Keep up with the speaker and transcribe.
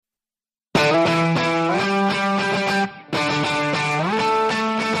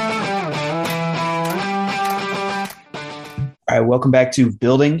welcome back to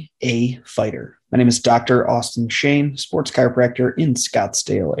Building a Fighter. My name is Dr. Austin Shane, sports chiropractor in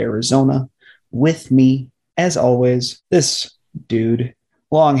Scottsdale, Arizona. With me, as always, this dude,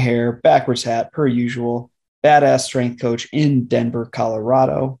 long hair, backwards hat, per usual, badass strength coach in Denver,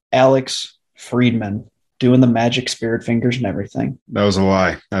 Colorado, Alex Friedman, doing the magic spirit fingers and everything. That was a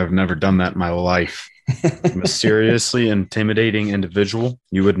lie. I've never done that in my life. I'm a seriously intimidating individual.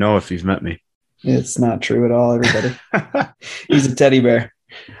 You would know if you've met me. It's not true at all, everybody. He's a teddy bear.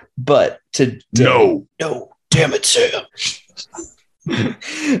 But today, No, damn it, Sam.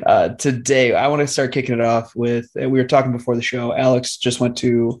 Today, I want to start kicking it off with, we were talking before the show, Alex just went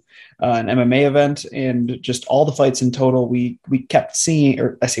to an MMA event, and just all the fights in total, we kept seeing,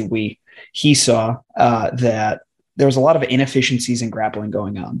 or I say he saw that there was a lot of inefficiencies in grappling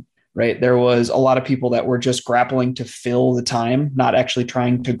going on. Right. There was a lot of people that were just grappling to fill the time, not actually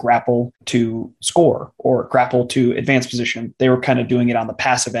trying to grapple to score or grapple to advance position. They were kind of doing it on the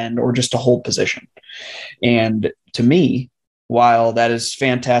passive end or just to hold position. And to me, while that is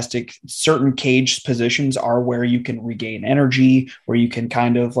fantastic, certain cage positions are where you can regain energy, where you can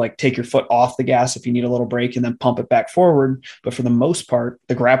kind of like take your foot off the gas if you need a little break and then pump it back forward. But for the most part,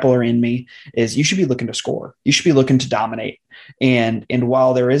 the grappler in me is you should be looking to score. You should be looking to dominate. And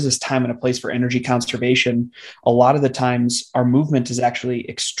while there is this time and a place for energy conservation, a lot of the times our movement is actually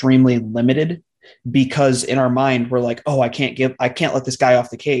extremely limited, because in our mind, we're like, oh, I can't let this guy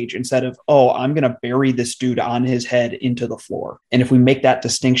off the cage, instead of, oh, I'm going to bury this dude on his head into the floor. And if we make that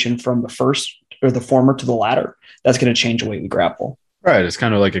distinction from the first or the former to the latter, that's going to change the way we grapple. right. It's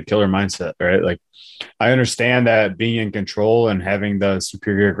kind of like a killer mindset, right? Like, I understand that being in control and having the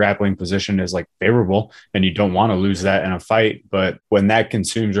superior grappling position is like favorable, and you don't want to lose that in a fight. But when that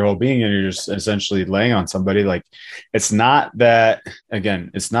consumes your whole being and you're just essentially laying on somebody, like, it's not that,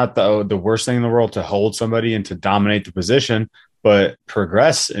 again, it's not the worst thing in the world to hold somebody and to dominate the position, but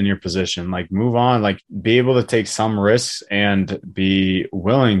progress in your position, like move on, like be able to take some risks and be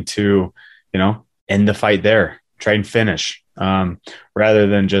willing to, end the fight there, try and finish, rather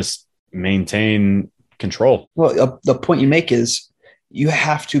than just maintain control. Well, the point you make is you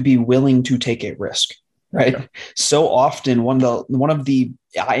have to be willing to take a risk, right? Yeah. So often one of the,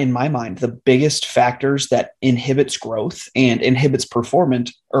 in my mind, the biggest factors that inhibits growth and inhibits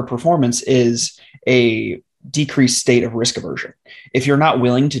performance is a decreased state of risk aversion. If you're not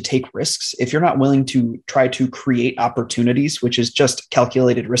willing to take risks, if you're not willing to try to create opportunities, which is just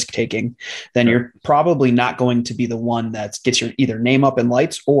calculated risk taking, then you're probably not going to be the one that gets your either name up in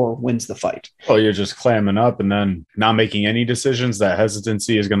lights or wins the fight. Well, you're just clamming up and then not making any decisions. That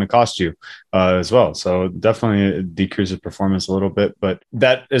hesitancy is going to cost you as well. So definitely it decreases performance a little bit, but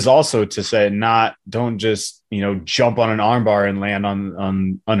that is also to say, don't just, jump on an armbar and land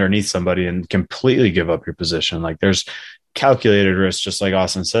on underneath somebody and completely give up your position. Like, there's calculated risk, just like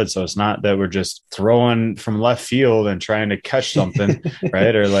Austin said. So it's not that we're just throwing from left field and trying to catch something,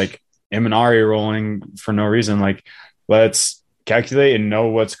 right? Or like Imanari rolling for no reason. Like, let's calculate and know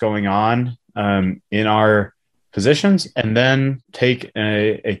what's going on in our positions, and then take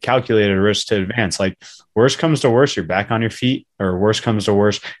a calculated risk to advance. Like, worst comes to worst, you're back on your feet, or worst comes to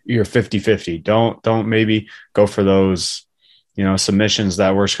worst, you're 50-50. Don't maybe go for those, submissions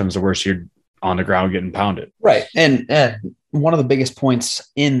that worst comes to worst, you're on the ground getting pounded. Right. And one of the biggest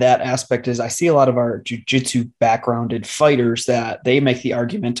points in that aspect is I see a lot of our jiu-jitsu backgrounded fighters that they make the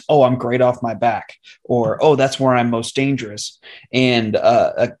argument, oh, I'm great off my back, or, oh, that's where I'm most dangerous. And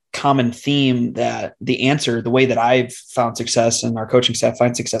a common theme that the way that I've found success and our coaching staff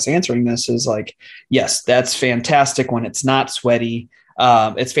finds success answering this is like, yes, that's fantastic when it's not sweaty.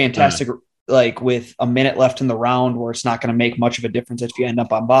 It's fantastic. Like with a minute left in the round where it's not going to make much of a difference if you end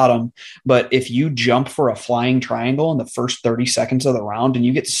up on bottom. But if you jump for a flying triangle in the first 30 seconds of the round and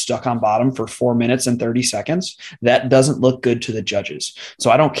you get stuck on bottom for 4 minutes and 30 seconds, that doesn't look good to the judges. So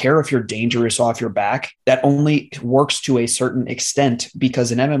I don't care if you're dangerous off your back. That only works to a certain extent,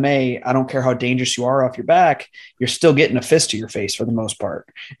 because in MMA, I don't care how dangerous you are off your back, you're still getting a fist to your face for the most part.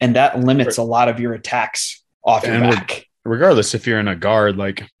 And that limits a lot of your attacks off your back. Regardless, if you're in a guard,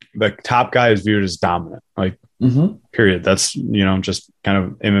 like, the top guy is viewed as dominant, like, period. That's, just kind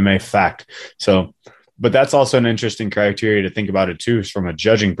of MMA fact. So, but that's also an interesting criteria to think about it too, from a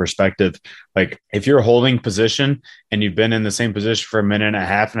judging perspective. Like, if you're holding position and you've been in the same position for a minute and a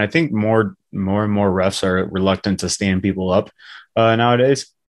half, and I think more and more refs are reluctant to stand people up nowadays,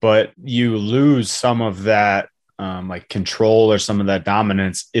 but you lose some of that like control or some of that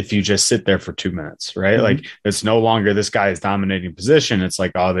dominance if you just sit there for 2 minutes, right? Mm-hmm. Like it's no longer this guy is dominating position. It's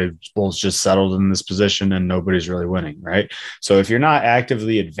like, oh, they've both just settled in this position and nobody's really winning, right? So if you're not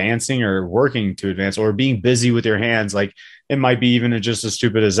actively advancing or working to advance or being busy with your hands, like it might be even just as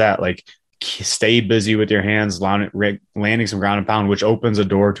stupid as that, like stay busy with your hands, landing some ground and pound, which opens a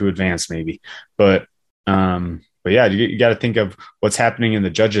door to advance maybe. But yeah, you got to think of what's happening in the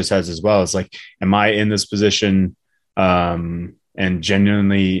judges' heads as well. It's like, am I in this position and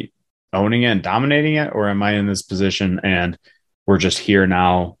genuinely owning it and dominating it? Or am I in this position and we're just here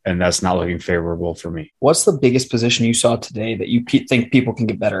now and that's not looking favorable for me? What's the biggest position you saw today that you think people can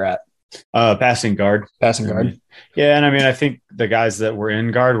get better at? Passing guard. Passing guard. Yeah. And I mean, I think the guys that were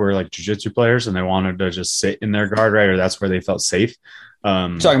in guard were like jiu-jitsu players and they wanted to just sit in their guard, right? Or that's where they felt safe.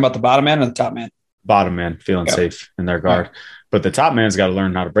 Talking about the bottom man or the top man? Bottom man feeling safe in their guard. Right. But the top man's got to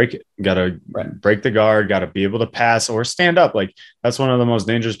learn how to break it. Got to break the guard, got to be able to pass or stand up. Like that's one of the most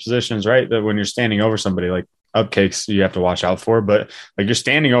dangerous positions, right? That when you're standing over somebody, like upkicks, you have to watch out for. But like you're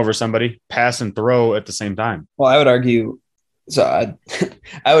standing over somebody, pass and throw at the same time. Well, I would argue. So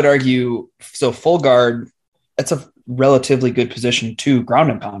I would argue. So full guard, that's a relatively good position to ground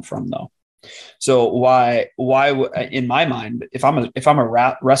and pound from, though. So why in my mind, if I'm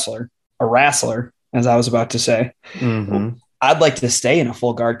a wrestler, as I was about to say, I'd like to stay in a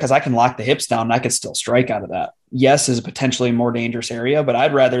full guard because I can lock the hips down and I could still strike out of that. Yes, is a potentially more dangerous area, but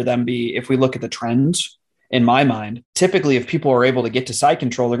I'd rather them be, if we look at the trends in my mind, typically if people are able to get to side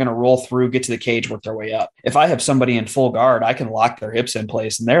control, they're going to roll through, get to the cage, work their way up. If I have somebody in full guard, I can lock their hips in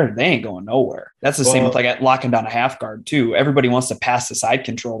place and they ain't going nowhere. That's the same with like locking down a half guard too. Everybody wants to pass the side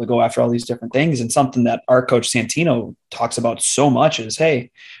control to go after all these different things. And something that our coach Santino talks about so much is,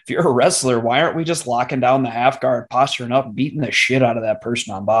 hey, if you're a wrestler, why aren't we just locking down the half guard, posturing up, beating the shit out of that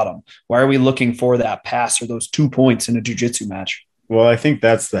person on bottom? Why are we looking for that pass or those 2 points in a jiu-jitsu match? Well, I think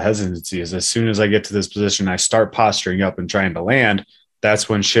that's the hesitancy is as soon as I get to this position, I start posturing up and trying to land. That's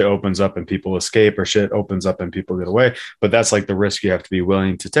when shit opens up and people escape or shit opens up and people get away. But that's like the risk you have to be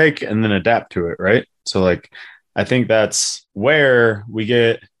willing to take and then adapt to it. Right. So like, I think that's where we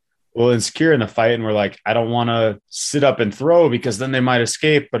get insecure in the fight. And we're like, I don't want to sit up and throw because then they might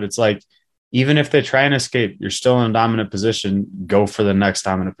escape. But it's like, even if they try and escape, you're still in a dominant position. Go for the next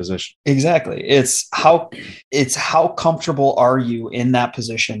dominant position. Exactly. It's how comfortable are you in that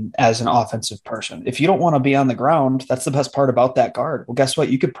position as an offensive person? If you don't want to be on the ground, that's the best part about that guard. Well, guess what?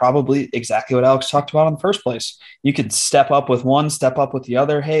 You could probably exactly what Alex talked about in the first place. You could step up with one, step up with the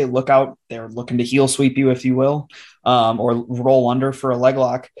other. Hey, look out. They're looking to heel sweep you, if you will. Or roll under for a leg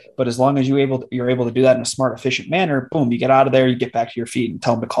lock. But as long as you're able to do that in a smart, efficient manner, boom, you get out of there, you get back to your feet and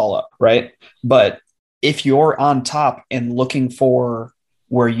tell them to call up, right? But if you're on top and looking for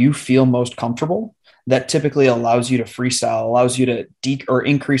where you feel most comfortable, that typically allows you to freestyle, allows you to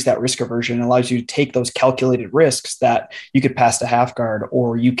increase that risk aversion, allows you to take those calculated risks that you could pass to half guard,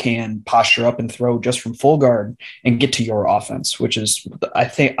 or you can posture up and throw just from full guard and get to your offense, which is, I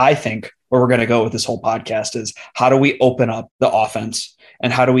think where we're going to go with this whole podcast is how do we open up the offense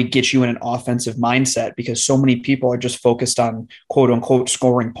and how do we get you in an offensive mindset? Because so many people are just focused on quote unquote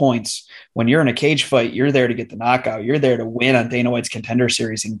scoring points. When you're in a cage fight, you're there to get the knockout. You're there to win on Dana White's Contender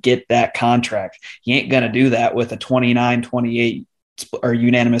Series and get that contract. You ain't going to do that with a 29-28 or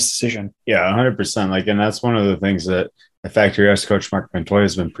unanimous decision. Yeah, 100%. Like, and that's one of the things that the Factory X coach Mark Montoya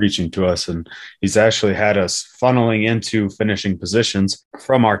has been preaching to us. And he's actually had us funneling into finishing positions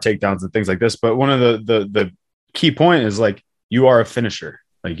from our takedowns and things like this. But one of the key point is like, you are a finisher.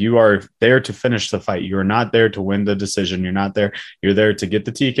 Like you are there to finish the fight. You are not there to win the decision. You're not there. You're there to get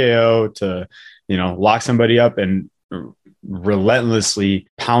the TKO, to, lock somebody up and relentlessly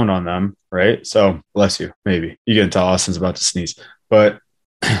pound on them. Right. So bless you. Maybe you can tell Austin's about to sneeze, but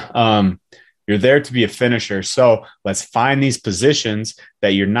you're there to be a finisher. So let's find these positions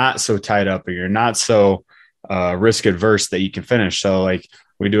that you're not so tied up or you're not so risk adverse that you can finish. So like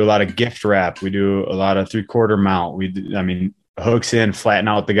we do a lot of gift wrap. We do a lot of 3/4 mount. Hooks in, flatten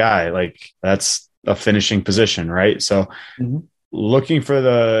out the guy. Like that's a finishing position, right? So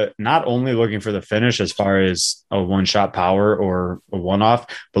not only looking for the finish as far as a one-shot power or a one-off,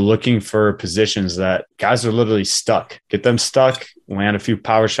 but looking for positions that guys are literally stuck. Get them stuck, land a few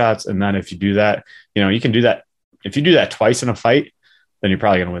power shots, and then if you do that, you can do that. If you do that twice in a fight, then you're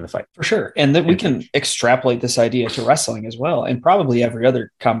probably going to win the fight. For sure. And then we can extrapolate this idea to wrestling as well, and probably every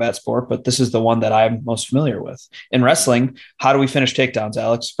other combat sport, but this is the one that I'm most familiar with. In wrestling, how do we finish takedowns,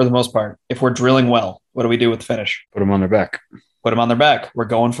 Alex? For the most part, if we're drilling well, what do we do with the finish? Put them on their back. We're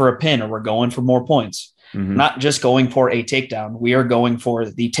going for a pin or we're going for more points. Mm-hmm. Not just going for a takedown. We are going for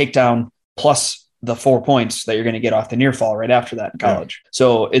the takedown plus the 4 points that you're going to get off the near fall right after that in college. Yeah.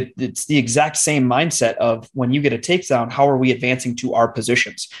 So it's the exact same mindset of when you get a takedown, how are we advancing to our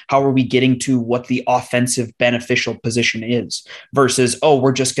positions? How are we getting to what the offensive beneficial position is versus, oh,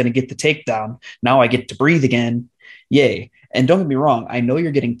 we're just going to get the takedown. Now I get to breathe again. Yay. And don't get me wrong. I know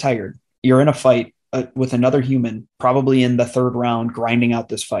you're getting tired. You're in a fight with another human, probably in the third round, grinding out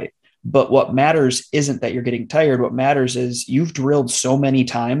this fight. But what matters isn't that you're getting tired. What matters is you've drilled so many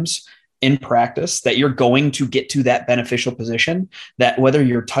times in practice that you're going to get to that beneficial position that whether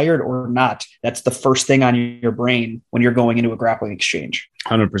you're tired or not, that's the first thing on your brain when you're going into a grappling exchange.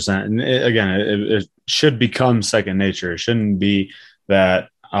 100%. And it should become second nature. It shouldn't be that,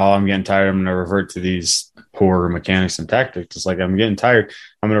 oh, I'm getting tired, I'm going to revert to these poor mechanics and tactics. It's like, I'm getting tired,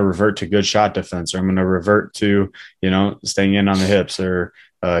 I'm going to revert to good shot defense, or I'm going to revert to, staying in on the hips, or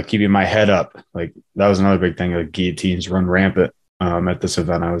keeping my head up. Like, that was another big thing. Like, guillotines run rampant at this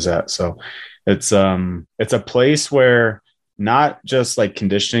event I was at. So it's a place where not just like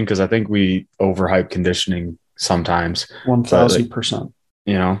conditioning, because I think we overhype conditioning sometimes. 1,000%.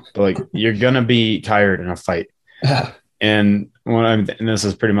 But like, you're going to be tired in a fight. And this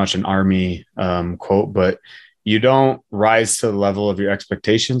is pretty much an Army quote, but you don't rise to the level of your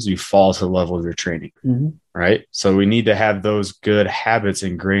expectations, you fall to the level of your training. Mm-hmm. Right. So we need to have those good habits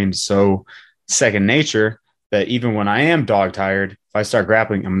ingrained. So second nature, that even when I am dog tired, if I start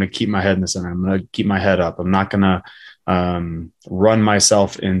grappling, I'm going to keep my head in the center. I'm going to keep my head up. I'm not going to run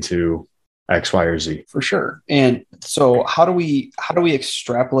myself into X, Y, or Z. For sure. And so how do we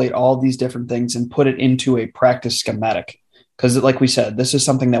extrapolate all these different things and put it into a practice schematic? Because like we said, this is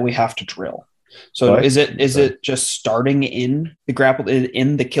something that we have to drill. So is it just starting in the grapple,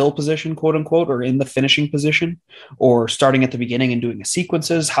 in the kill position, quote unquote, or in the finishing position, or starting at the beginning and doing the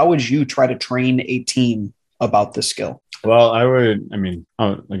sequences? How would you try to train a team about this skill? Well,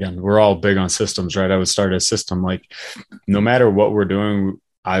 again, we're all big on systems, right? I would start a system. Like, no matter what we're doing,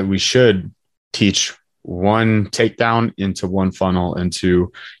 we should teach one takedown into one funnel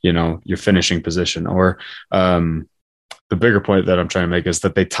into, your finishing position. Or the bigger point that I'm trying to make is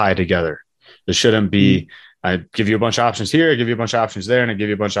that they tie together. There shouldn't be, I give you a bunch of options here, I give you a bunch of options there, and I give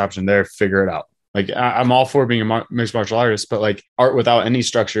you a bunch of options there, figure it out. Like, I'm all for being a mixed martial artist, but like, art without any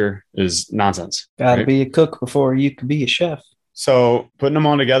structure is nonsense. Gotta be a cook before you can be a chef. So putting them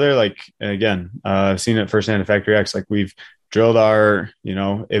all together, like, again, I've seen it firsthand at Factory X. Like, we've drilled our,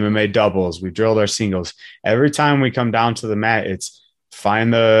 MMA doubles, we've drilled our singles. Every time we come down to the mat, it's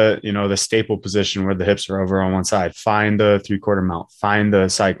find the, the staple position where the hips are over on one side, find the 3/4 mount, find the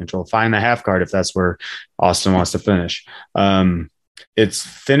side control, find the half guard if that's where Austin wants to finish. It's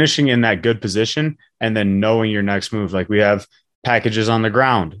finishing in that good position and then knowing your next move. Like, we have packages on the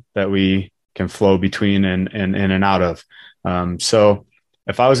ground that we can flow between and in and out of. So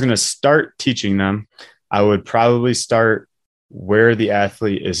if I was going to start teaching them, I would probably start where the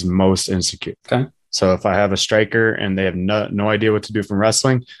athlete is most insecure. Okay. So if I have a striker and they have no idea what to do from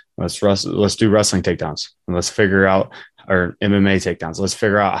wrestling, let's do wrestling takedowns. And let's figure out, or MMA takedowns. Let's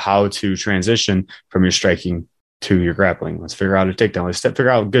figure out how to transition from your striking to your grappling. Let's figure out a takedown. Let's figure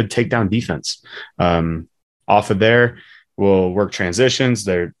out good takedown defense. Off of there, we'll work transitions.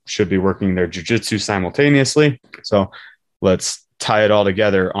 They should be working their jiu-jitsu simultaneously. So let's tie it all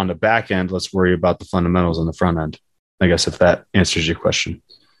together on the back end. Let's worry about the fundamentals on the front end. I guess if that answers your question.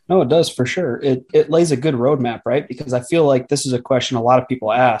 No, it does for sure. It lays a good roadmap, right? Because I feel like this is a question a lot of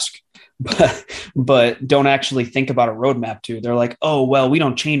people ask, but don't actually think about a roadmap to. They're like, oh, well, we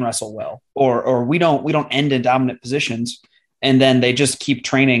don't chain wrestle well, or we don't end in dominant positions. And then they just keep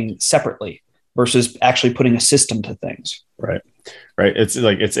training separately versus actually putting a system to things. Right. It's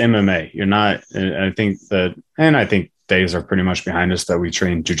like, it's MMA. You're not, I think days are pretty much behind us that we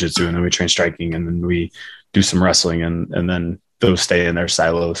train jiu-jitsu and then we train striking and then we do some wrestling and then those stay in their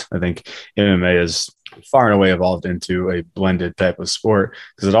silos. I think MMA is far and away evolved into a blended type of sport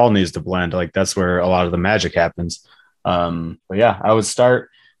because it all needs to blend. Like, that's where a lot of the magic happens. But yeah, I would start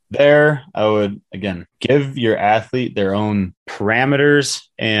there. I would, again, give your athlete their own parameters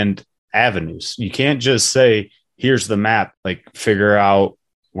and avenues. You can't just say, here's the map, like figure out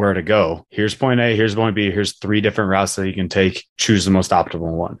where to go. Here's point A, here's point B, here's 3 different routes that you can take, choose the most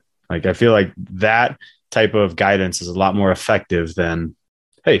optimal one. Like, I feel like that type of guidance is a lot more effective than,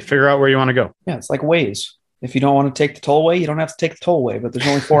 hey, figure out where you want to go. Yeah, it's like Waze. If you don't want to take the tollway, you don't have to take the tollway, but there's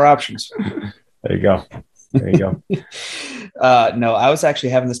only 4 options. There you go. No, I was actually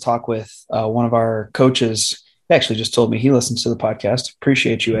having this talk with one of our coaches. He actually just told me he listens to the podcast.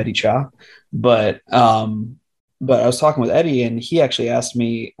 Appreciate you, Eddie Cha. But I was talking with Eddie, and he actually asked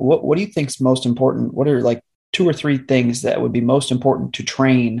me, what do you think is most important? What are like 2 or 3 things that would be most important to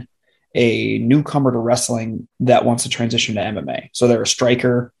train a newcomer to wrestling that wants to transition to MMA. So they're a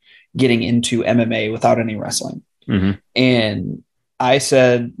striker getting into MMA without any wrestling. Mm-hmm. And I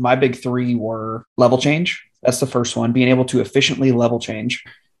said my big three were level change. That's the first one, being able to efficiently level change,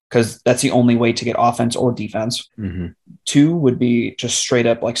 because that's the only way to get offense or defense. Mm-hmm. Two would be just straight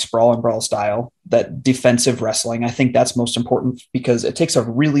up like sprawl and brawl style, that defensive wrestling. I think that's most important because it takes a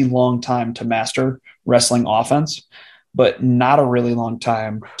really long time to master wrestling offense, but not a really long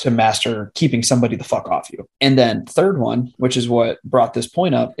time to master keeping somebody the fuck off you. And then third one, which is what brought this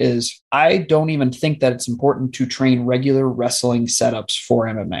point up, is I don't even think that it's important to train regular wrestling setups for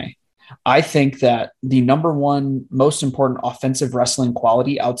MMA. I think that the number one most important offensive wrestling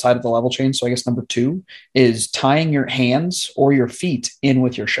quality outside of the level change, so I guess number two, is tying your hands or your feet in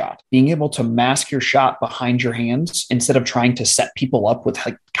with your shot. Being able to mask your shot behind your hands instead of trying to set people up with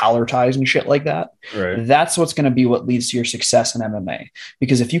like collar ties and shit like that. Right. That's what's going to be what leads to your success in MMA.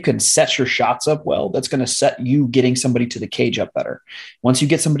 Because if you can set your shots up well, that's going to set you getting somebody to the cage up better. Once you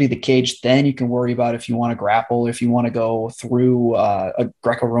get somebody to the cage, then you can worry about if you want to grapple, if you want to go through a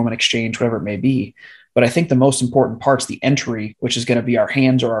Greco-Roman exchange, whatever it may be. But I think the most important part's the entry, which is going to be our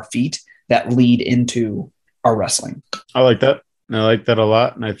hands or our feet that lead into our wrestling. I like that. I like that a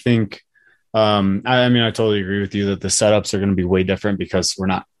lot. And I think, I mean, I totally agree with you that the setups are going to be way different because we're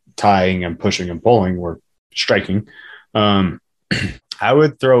not tying and pushing and pulling, we're striking. I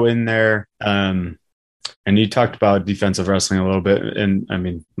would throw in there, and you talked about defensive wrestling a little bit. And I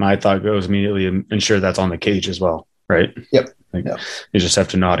mean, my thought goes immediately ensure that's on the cage as well, right? Yep. You just have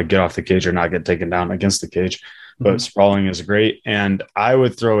to know how to get off the cage or not get taken down against the cage. But sprawling is great. And I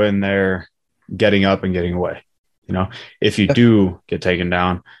would throw in there getting up and getting away. You know, if you do get taken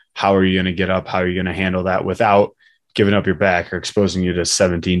down, how are you going to get up? How are you going to handle that without giving up your back or exposing you to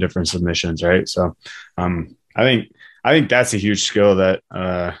 17 different submissions, right? So I think that's a huge skill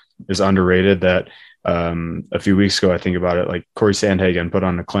that is underrated. That a few weeks ago, I think about it, like Corey Sandhagen put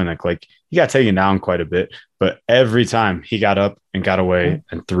on the clinic, like he got taken down quite a bit, but every time he got up and got away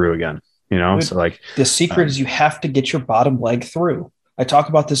and threw again, you know? So like the secret is you have to get your bottom leg through. I talk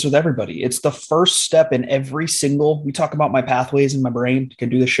about this with everybody. It's the first step in every single, we talk about my pathways in my brain. I can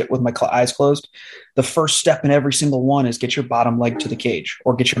do this shit with my eyes closed. The first step in every single one is get your bottom leg to the cage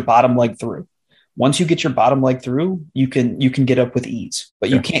or get your bottom leg through. Once you get your bottom leg through, you can get up with ease, but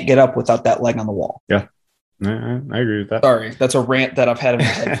you can't get up without that leg on the wall. Yeah. I agree with that. Sorry, that's a rant that I've had in my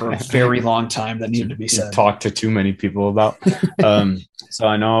head for a very long time that needed to be said. Talked to too many people about. So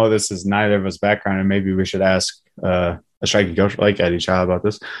I know this is neither of us background, and maybe we should ask a striking coach like Eddie Chow about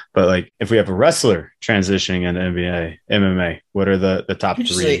this. But like, if we have a wrestler transitioning into MMA, what are the top three?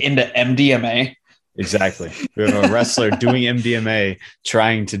 Say into MDMA. Exactly. We have a wrestler doing MDMA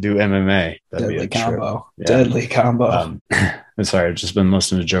trying to do MMA. That'd Deadly be a combo. Yeah. Deadly combo. I'm sorry, I've just been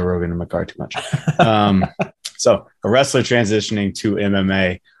listening to Joe Rogan in my car too much. So a wrestler transitioning to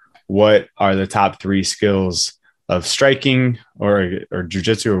MMA, what are the top three skills of striking or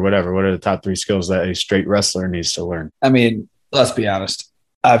jiu-jitsu or whatever? What are the top three skills that a straight wrestler needs to learn? I mean, let's be honest.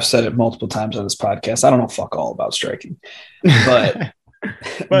 I've said it multiple times on this podcast. I don't know fuck all about striking, but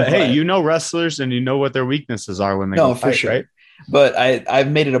but hey, you know wrestlers and you know what their weaknesses are when they go fight, for sure. Right? But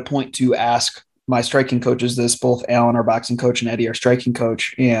I've made it a point to ask my striking coaches this, both Alan, our boxing coach, and Eddie, our striking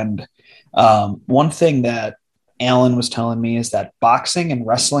coach. And one thing that Alan was telling me is that boxing and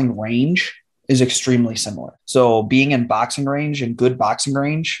wrestling range is extremely similar. So being in boxing range and good boxing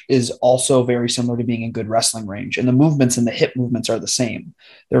range is also very similar to being in good wrestling range. And the movements and the hip movements are the same.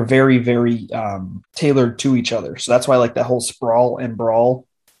 They're very, very tailored to each other. So that's why like that whole sprawl and brawl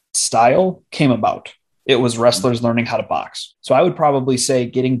style came about. It was wrestlers learning how to box. So I would probably say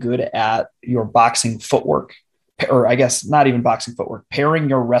getting good at your boxing footwork, or I guess not even boxing footwork, pairing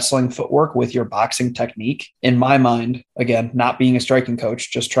your wrestling footwork with your boxing technique. In my mind, again, not being a striking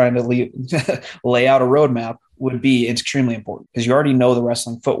coach, just trying to lay out a roadmap would be extremely important because you already know the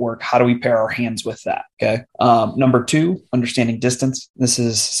wrestling footwork. How do we pair our hands with that? Okay. Number two, understanding distance. This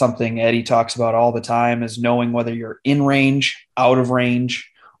is something Eddie talks about all the time, is knowing whether you're in range, out of range,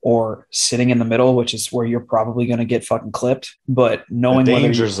 or sitting in the middle, which is where you're probably going to get fucking clipped, but knowing the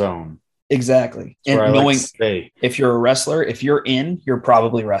danger zone. Exactly. And knowing if you're a wrestler, if you're in, you're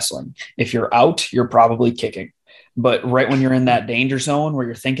probably wrestling. If you're out, you're probably kicking. But right when you're in that danger zone where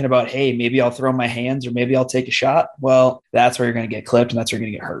you're thinking about, hey, maybe I'll throw my hands or maybe I'll take a shot. Well, that's where you're going to get clipped and that's where you're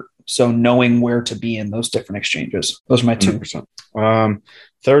going to get hurt. So knowing where to be in those different exchanges. Those are my 2%.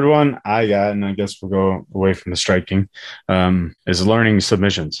 Third one I got, and I guess we'll go away from the striking, is learning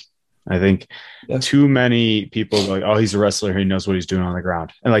submissions. I think Yeah. too many people go like, oh, he's a wrestler. He knows what he's doing on the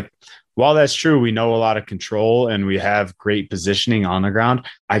ground. And like, while that's true, we know a lot of control and we have great positioning on the ground.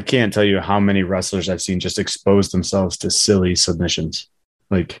 I can't tell you how many wrestlers I've seen just expose themselves to silly submissions.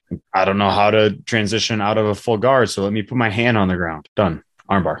 Like, I don't know how to transition out of a full guard. So let me put my hand on the ground. Done.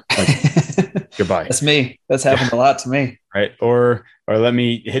 Armbar. Like, goodbye. That's me. That's happened a lot to me. Right. Or let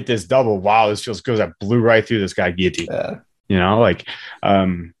me hit this double. Wow, this feels good. I blew right through this guy guillotine. You know, like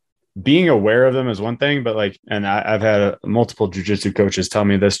being aware of them is one thing, but like, and I've had multiple jujitsu coaches tell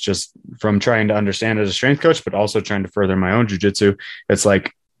me this just from trying to understand as a strength coach, but also trying to further my own jujitsu. It's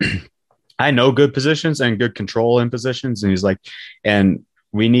like, I know good positions and good control in positions. And he's like, and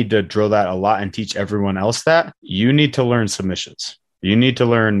we need to drill that a lot and teach everyone else that you need to learn submissions. You need to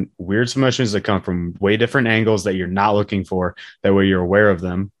learn weird submissions that come from way different angles that you're not looking for. That way you're aware of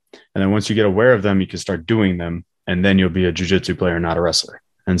them. And then once you get aware of them, you can start doing them. And then you'll be a jiu-jitsu player, not a wrestler.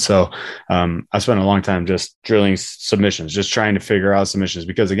 And so I spent a long time just drilling submissions, just trying to figure out submissions,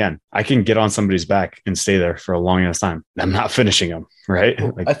 because again, I can get on somebody's back and stay there for a long ass time. I'm not finishing them. Right.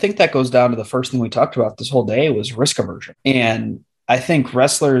 Like, I think that goes down to the first thing we talked about this whole day was risk aversion. And I think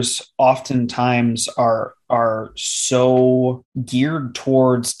wrestlers oftentimes are so geared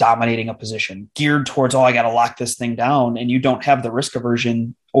towards dominating a position, geared towards, oh, I got to lock this thing down. And you don't have the risk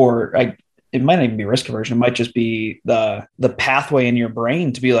aversion, or it might not even be risk aversion. It might just be the pathway in your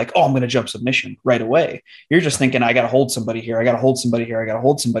brain to be like, oh, I'm going to jump submission right away. You're just thinking, I got to hold somebody here. I got to hold somebody here. I got to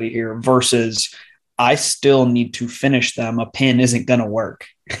hold somebody here versus I still need to finish them. A pin isn't going to work.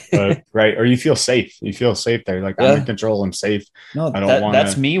 Right. Or you feel safe. You feel safe there. Like, I'm in control. I'm safe. No,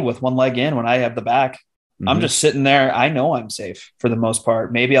 that's me with one leg in when I have the back. Mm-hmm. I'm just sitting there. I know I'm safe for the most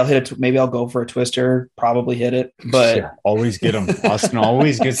part. Maybe I'll hit it. Maybe I'll go for a twister, probably hit it, but yeah, always get them. Austin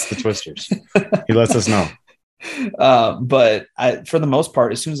always gets the twisters. He lets us know. But for the most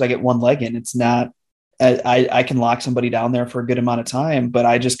part, as soon as I get one leg in, it's not, I can lock somebody down there for a good amount of time, but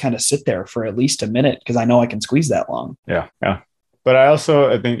I just kind of sit there for at least a minute because I know I can squeeze that long. Yeah. But I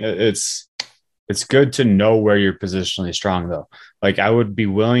think it's good to know where you're positionally strong, though. Like, I would be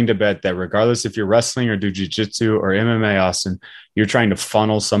willing to bet that regardless if you're wrestling or do jiu-jitsu or MMA, Austin, you're trying to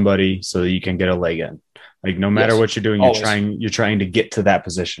funnel somebody so that you can get a leg in. Like, no matter what you're doing, you're trying to get to that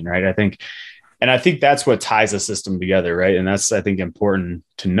position, right? I think that's what ties a system together, right? And that's, I think, important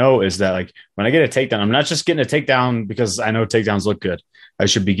to know is that, like, when I get a takedown, I'm not just getting a takedown because I know takedowns look good. I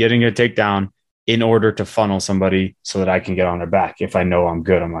should be getting a takedown in order to funnel somebody so that I can get on their back if I know I'm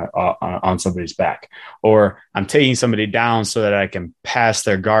good on somebody's back. Or I'm taking somebody down so that I can pass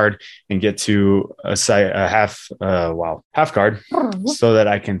their guard and get to a half guard so that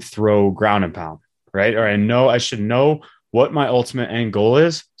I can throw ground and pound, right? Or I should know what my ultimate end goal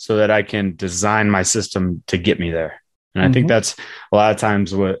is so that I can design my system to get me there. And I think that's a lot of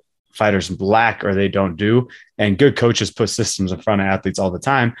times what fighters lack or they don't do. And good coaches put systems in front of athletes all the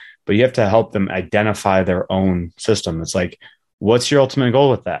time, but you have to help them identify their own system. It's like, what's your ultimate goal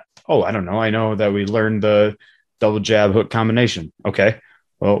with that? Oh, I don't know. I know that we learned the double jab hook combination. Okay.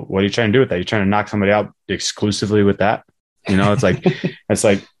 Well, what are you trying to do with that? You're trying to knock somebody out exclusively with that? You know, it's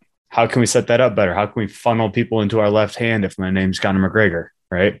like, how can we set that up better? How can we funnel people into our left hand if my name's Conor McGregor,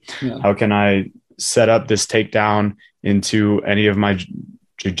 right? Yeah. How can I set up this takedown into any of my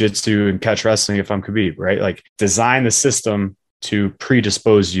jiu-jitsu and catch wrestling if I'm Khabib, right? Like, design the system to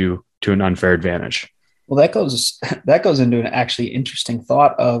predispose you to an unfair advantage. Well, that goes into an actually interesting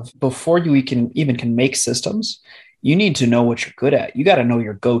thought of before you can make systems, you need to know what you're good at. You got to know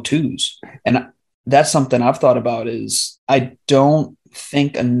your go-tos. And that's something I've thought about is I don't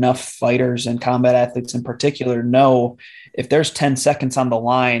think enough fighters and combat athletes in particular know if there's 10 seconds on the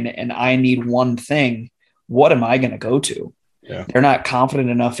line and I need one thing, what am I going to go to? Yeah. They're not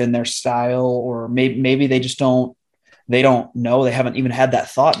confident enough in their style, or maybe they just don't know. They haven't even had that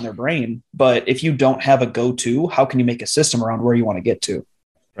thought in their brain. But if you don't have a go-to, how can you make a system around where you want to get to?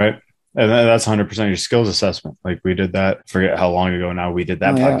 Right. And that's 100% your skills assessment. Like, we did that. I forget how long ago now we did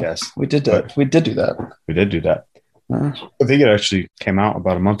that podcast. We did that. We did do that. We did do that. I think it actually came out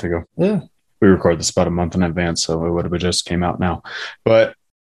about a month ago. Yeah. We recorded this about a month in advance, so it would have just came out now. But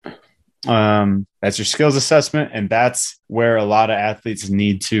that's your skills assessment, and that's where a lot of athletes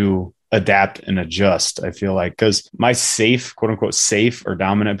need to adapt and adjust, I feel like, because my safe, quote unquote, safe or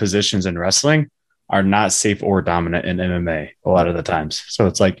dominant positions in wrestling are not safe or dominant in MMA a lot of the times. So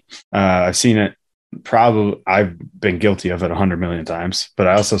it's like, I've seen it. Probably I've been guilty of it 100 million times, but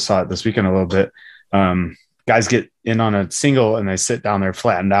I also saw it this weekend a little bit. Guys get in on a single and they sit down there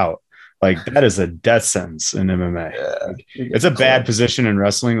flattened out. Like, that is a death sentence in MMA. Yeah, like, it's a bad position in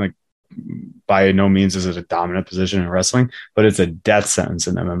wrestling. Like, by no means is it a dominant position in wrestling, but it's a death sentence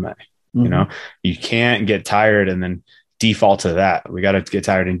in MMA. You know, you can't get tired and then default to that. We got to get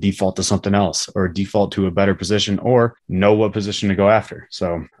tired and default to something else, or default to a better position, or know what position to go after.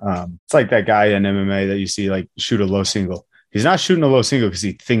 So it's like that guy in MMA that you see like shoot a low single. He's not shooting a low single because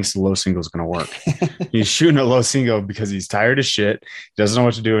he thinks the low single is going to work. He's shooting a low single because he's tired as shit. He doesn't know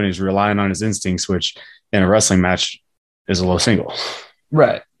what to do, and he's relying on his instincts, which in a wrestling match is a low single.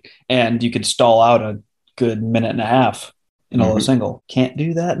 Right. And you could stall out a good minute and a half in a low single. Can't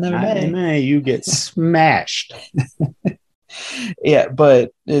do that in MMA. You get smashed. Yeah,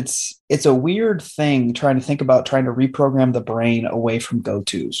 but it's a weird thing trying to think about trying to reprogram the brain away from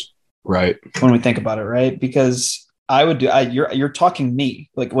go-tos. Right. When we think about it, right? Because I would do you're talking me.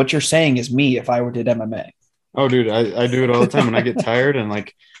 Like what you're saying is me if I did MMA. Oh, dude, I do it all the time when I get tired and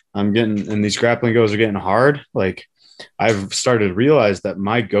like I'm getting, and these grappling goes are getting hard. Like I've started to realize that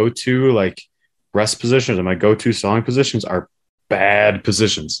my go-to like rest positions and my go-to sawing positions are bad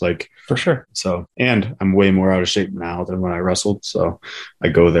positions, like for sure. So, and I'm way more out of shape now than when I wrestled, so I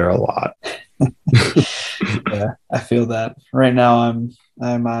go there a lot. Yeah, I feel that right now.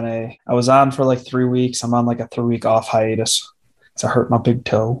 I was on for like 3 weeks. I'm on like a 3-week off hiatus. So I hurt my big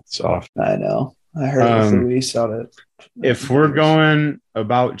toe. Soft. I know. I heard it 3 weeks out it. If we're going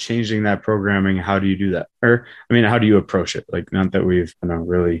about changing that programming, how do you do that? Or, I mean, how do you approach it? Like, not that we've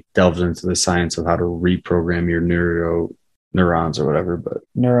really delved into the science of how to reprogram your neurons or whatever, but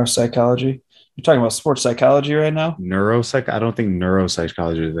neuropsychology. You're talking about sports psychology right now? I don't think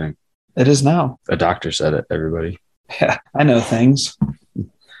neuropsychology is a thing. It is now. A doctor said it, everybody. Yeah, I know things.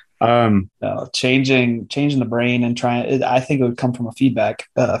 No, changing the brain and trying. I think it would come from a feedback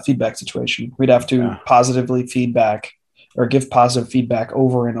situation. We'd have to positively feedback or give positive feedback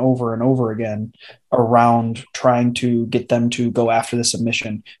over and over and over again around trying to get them to go after the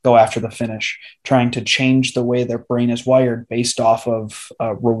submission, go after the finish, trying to change the way their brain is wired based off of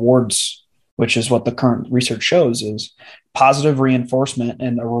rewards, which is what the current research shows is positive reinforcement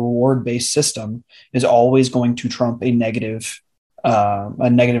and a reward-based system is always going to trump a negative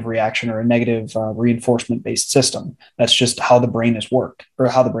reaction or a negative reinforcement-based system. That's just how the brain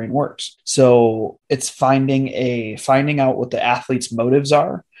how the brain works. So it's finding out what the athlete's motives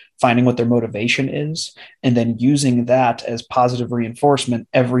are, finding what their motivation is, and then using that as positive reinforcement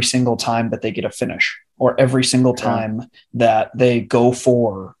every single time that they get a finish or every single time that they go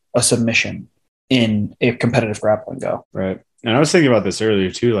for a submission in a competitive grappling go. Right. And I was thinking about this earlier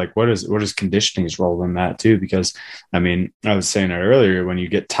too, like what is conditioning's role in that too? Because I mean, I was saying it earlier, when you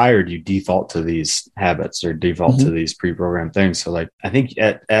get tired, you default to these habits or default to these pre-programmed things. So like, I think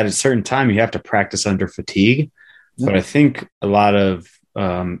at a certain time you have to practice under fatigue, but I think a lot of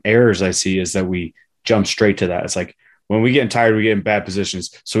errors I see is that we jump straight to that. It's like when we get tired, we get in bad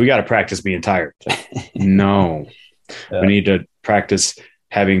positions. So we got to practice being tired. Like, no, we need to practice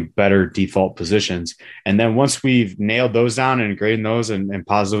having better default positions. And then once we've nailed those down and graded those and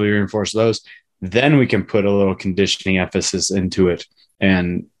positively reinforce those, then we can put a little conditioning emphasis into it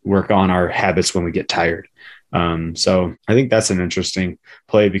and work on our habits when we get tired. So I think that's an interesting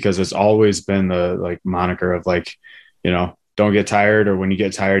play because it's always been the like moniker of like, you know, don't get tired, or when you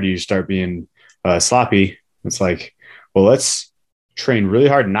get tired, you start being sloppy. It's like, well, let's train really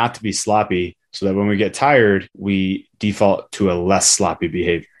hard not to be sloppy so that when we get tired, we default to a less sloppy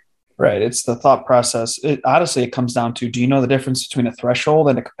behavior. Right. It's the thought process. Honestly, it comes down to, do you know the difference between a threshold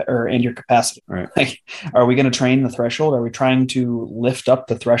and your capacity? Right. Like, are we going to train the threshold? Are we trying to lift up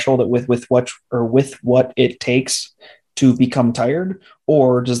the threshold with what it takes to become tired?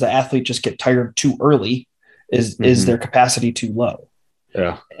 Or does the athlete just get tired too early? Is their capacity too low?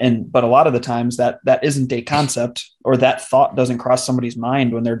 Yeah. But a lot of the times that isn't a concept, or that thought doesn't cross somebody's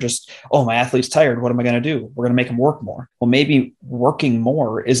mind when they're just, oh, my athlete's tired. What am I going to do? We're going to make him work more. Well, maybe working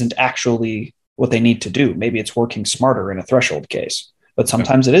more isn't actually what they need to do. Maybe it's working smarter in a threshold case, but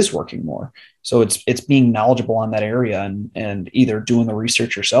sometimes it is working more. So it's being knowledgeable on that area and either doing the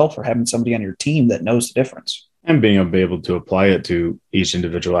research yourself or having somebody on your team that knows the difference. And being able to apply it to each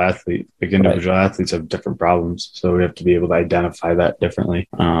individual athlete. Like individual athletes have different problems, so we have to be able to identify that differently.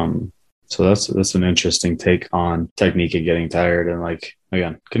 So that's an interesting take on technique and getting tired. And like,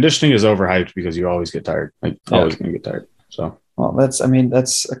 again, conditioning is overhyped because you always get tired. Like always going to get tired. So. Well, that's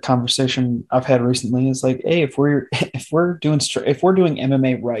a conversation I've had recently. Is like, hey, if we're doing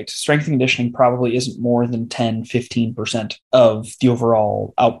MMA right, strength and conditioning probably isn't more than 10-15% of the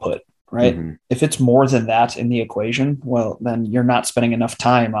overall output. Right. Mm-hmm. If it's more than that in the equation, well, then you're not spending enough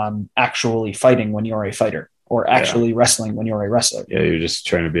time on actually fighting when you're a fighter, or actually wrestling when you're a wrestler. Yeah, you're just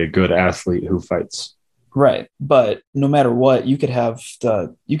trying to be a good athlete who fights. Right. But no matter what, you could have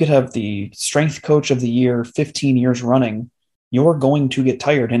the strength coach of the year 15 years running you're going to get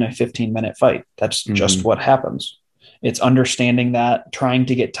tired in a 15-minute fight. That's just what happens. It's understanding that, trying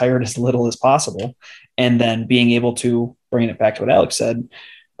to get tired as little as possible, and then being able to, bring it back to what Alex said,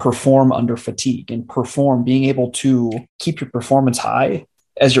 perform under fatigue and being able to keep your performance high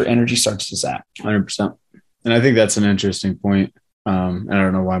as your energy starts to zap. 100%. And I think that's an interesting point. And I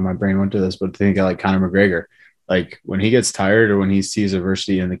don't know why my brain went to this, but think of like Conor McGregor. Like when he gets tired or when he sees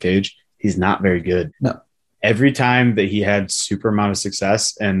adversity in the cage, he's not very good. No. Every time that he had super amount of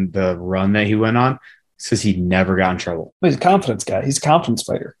success and the run that he went on, it's because he never got in trouble. He's a confidence guy. He's a confidence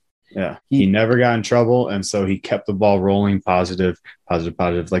fighter. Yeah. He never got in trouble. And so he kept the ball rolling positive.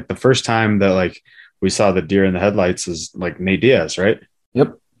 Like the first time that like we saw the deer in the headlights is like Nate Diaz, right?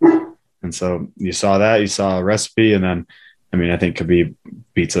 Yep. And so you saw that, you saw a recipe, and then, I mean, I think Khabib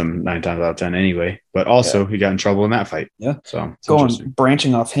beats him 9 times out of 10 anyway, but also he got in trouble in that fight. Yeah. So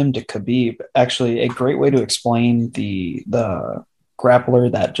branching off him to Khabib, actually a great way to explain the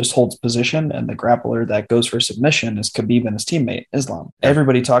grappler that just holds position and the grappler that goes for submission is Khabib and his teammate, Islam. Yeah.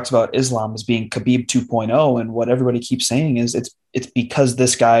 Everybody talks about Islam as being Khabib 2.0. And what everybody keeps saying is it's because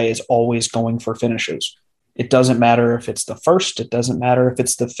this guy is always going for finishes. It doesn't matter if it's the first. It doesn't matter if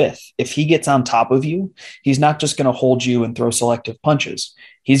it's the fifth. If he gets on top of you, he's not just going to hold you and throw selective punches.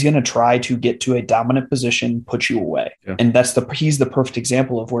 He's going to try to get to a dominant position, put you away. Yeah. And he's the perfect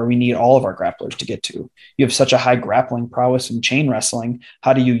example of where we need all of our grapplers to get to. You have such a high grappling prowess in chain wrestling.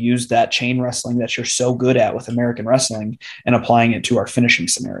 How do you use that chain wrestling that you're so good at with American wrestling and applying it to our finishing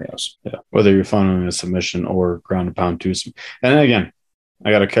scenarios? Yeah. Whether you're funneling a submission or ground and pound to, and then again, I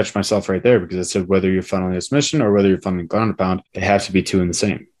got to catch myself right there because I said whether you're funneling a submission or whether you're funneling ground and pound, they have to be two in the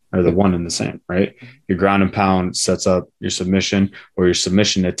same, or the one in the same, right? Your ground and pound sets up your submission, or your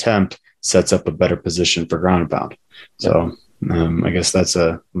submission attempt sets up a better position for ground and pound. So I guess that's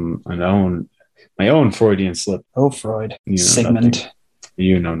my own Freudian slip. Oh, Freud. Sigmund. Nothing.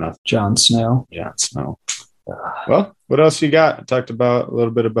 You know nothing. Jon Snow. Well, what else you got? I talked about a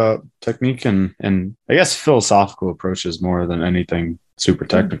little bit about technique and I guess philosophical approaches more than anything super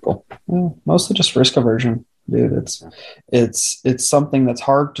technical. Mostly just risk aversion, dude. It's something that's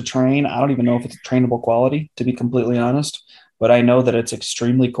hard to train. I don't even know if it's a trainable quality, to be completely honest, but I know that it's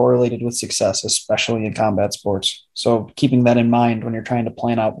extremely correlated with success, especially in combat sports. So keeping that in mind when you're trying to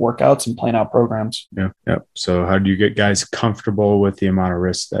plan out workouts and plan out programs. Yeah. So how do you get guys comfortable with the amount of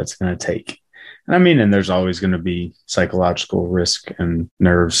risk that's going to take? And I mean, and there's always going to be psychological risk and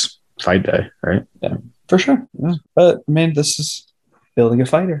nerves fight day, right? Yeah, for sure. Yeah. But I mean, this is building a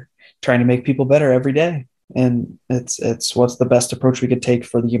fighter, trying to make people better every day. And it's what's the best approach we could take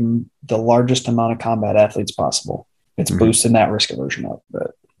for the largest amount of combat athletes possible. It's boosting that risk aversion up.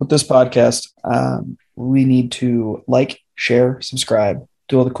 But with this podcast, we need to like, share, subscribe,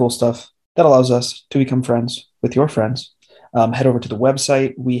 do all the cool stuff that allows us to become friends with your friends. Head over to the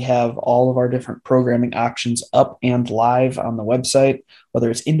website. We have all of our different programming options up and live on the website, whether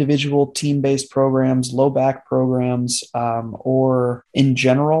it's individual team-based programs, low back programs, or in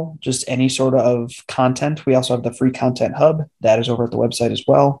general, just any sort of content. We also have the free content hub that is over at the website as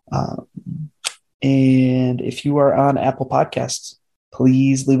well. And if you are on Apple Podcasts,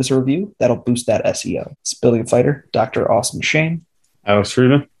 please leave us a review. That'll boost that SEO. It's Building a Fighter, Dr. Austin Shane, Alex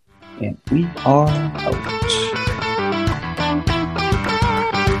Friedman, and we are out.